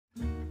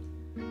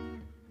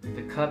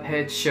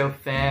Cuphead Show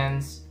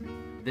fans,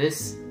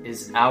 this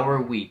is our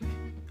week.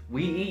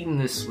 We eatin'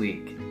 this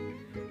week.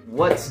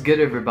 What's good,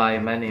 everybody?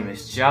 My name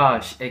is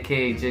Josh,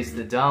 aka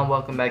JaceTheDon.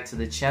 Welcome back to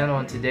the channel,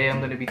 and today I'm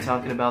going to be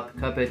talking about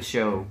the Cuphead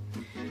Show.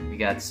 We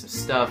got some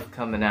stuff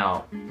coming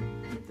out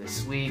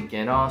this week,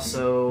 and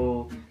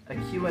also a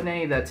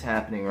Q&A that's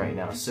happening right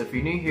now. So if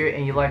you're new here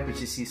and you like what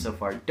you see so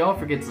far, don't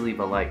forget to leave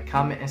a like,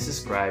 comment, and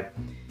subscribe,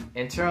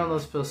 and turn on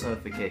those post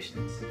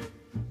notifications.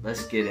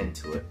 Let's get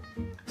into it.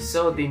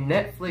 So the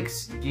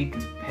Netflix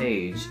Geeked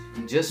page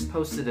just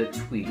posted a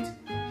tweet.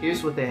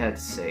 Here's what they had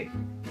to say.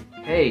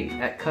 Hey,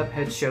 at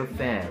Cuphead Show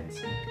fans,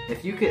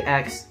 if you could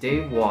ask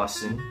Dave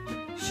Wasson,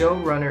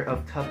 showrunner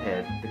of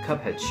Cuphead, the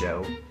Cuphead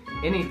Show,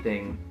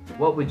 anything,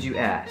 what would you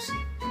ask?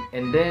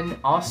 And then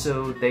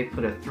also they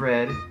put a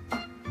thread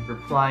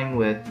replying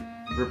with,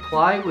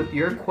 reply with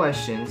your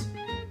questions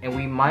and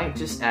we might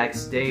just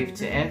ask Dave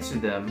to answer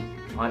them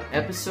on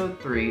episode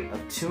 3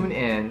 of Tune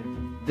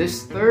In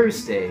this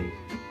Thursday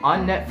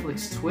on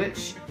Netflix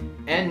Twitch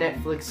and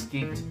Netflix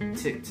Geeked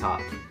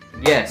TikTok.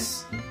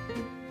 Yes,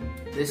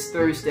 this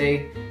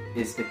Thursday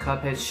is the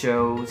Cuphead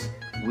Show's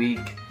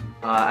week.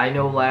 I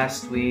know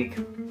last week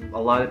a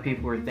lot of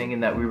people were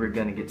thinking that we were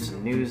going to get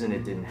some news and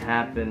it didn't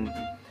happen.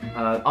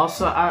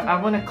 Also,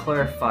 I want to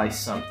clarify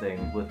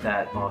something with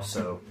that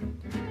also.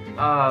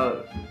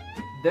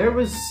 It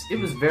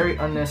was very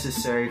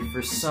unnecessary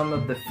for some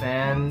of the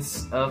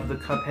fans of the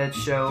Cuphead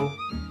Show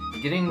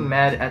getting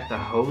mad at the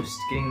host,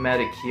 getting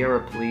mad at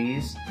Kiara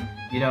Please.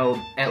 You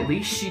know, at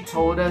least she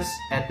told us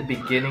at the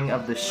beginning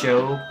of the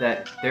show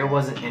that there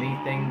wasn't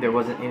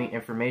any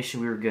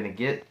information we were gonna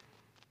get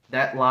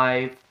that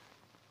live.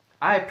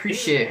 I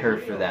appreciate her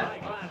for that.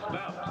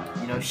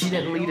 You know, she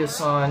didn't lead us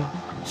on.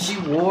 She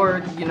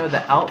wore, you know,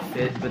 the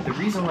outfit, but the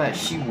reason why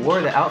she wore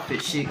the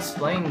outfit, she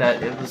explained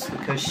that it was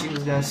because she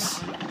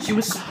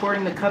was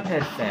supporting the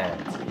Cuphead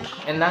fans.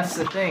 And that's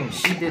the thing,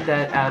 she did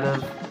that out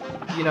of,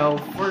 you know,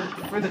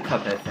 for the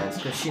Cuphead fans,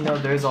 because she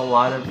knows there's a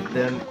lot of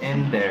them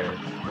in there.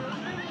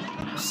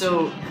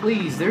 So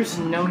please, there's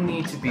no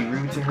need to be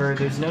rude to her,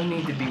 there's no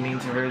need to be mean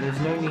to her,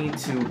 there's no need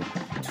to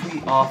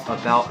tweet off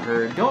about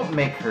her. Don't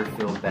make her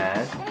feel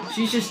bad.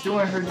 She's just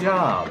doing her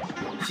job.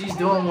 She's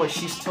doing what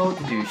she's told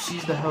to do.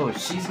 She's the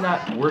host. She's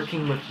not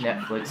working with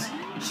Netflix.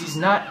 She's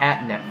not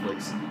at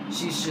Netflix.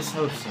 She's just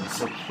hosting.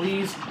 So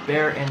please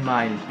bear in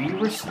mind, be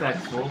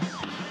respectful.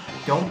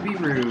 Don't be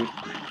rude.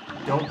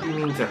 Don't be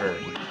mean to her.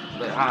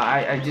 But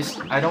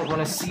I don't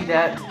want to see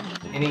that.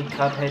 Any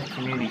Cuphead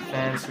community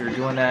fans who are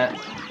doing that,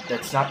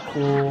 that's not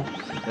cool.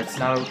 That's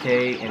not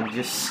okay. And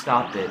just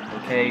stop it,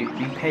 okay?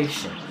 Be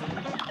patient.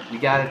 We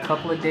got a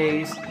couple of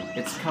days.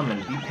 It's coming.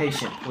 Be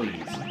patient,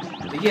 please.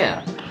 But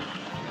yeah,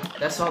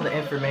 that's all the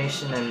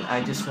information, and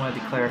I just wanted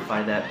to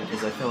clarify that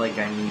because I feel like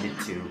I needed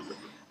to.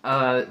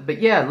 But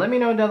yeah, let me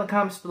know down in the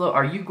comments below.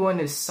 Are you going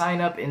to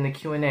sign up in the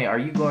Q&A? Are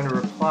you going to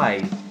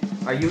reply?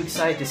 Are you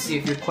excited to see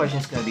if your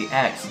question's going to be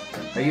asked?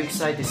 Are you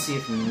excited to see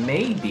if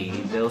maybe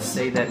they'll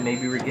say that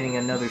maybe we're getting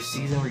another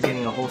season, we're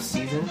getting a whole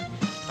season?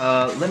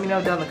 Let me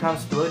know down in the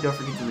comments below. Don't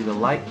forget to leave a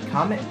like,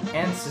 comment,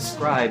 and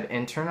subscribe,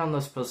 and turn on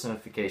those post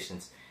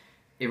notifications.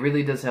 It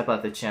really does help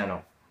out the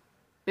channel.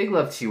 Big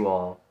love to you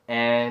all,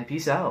 and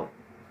peace out.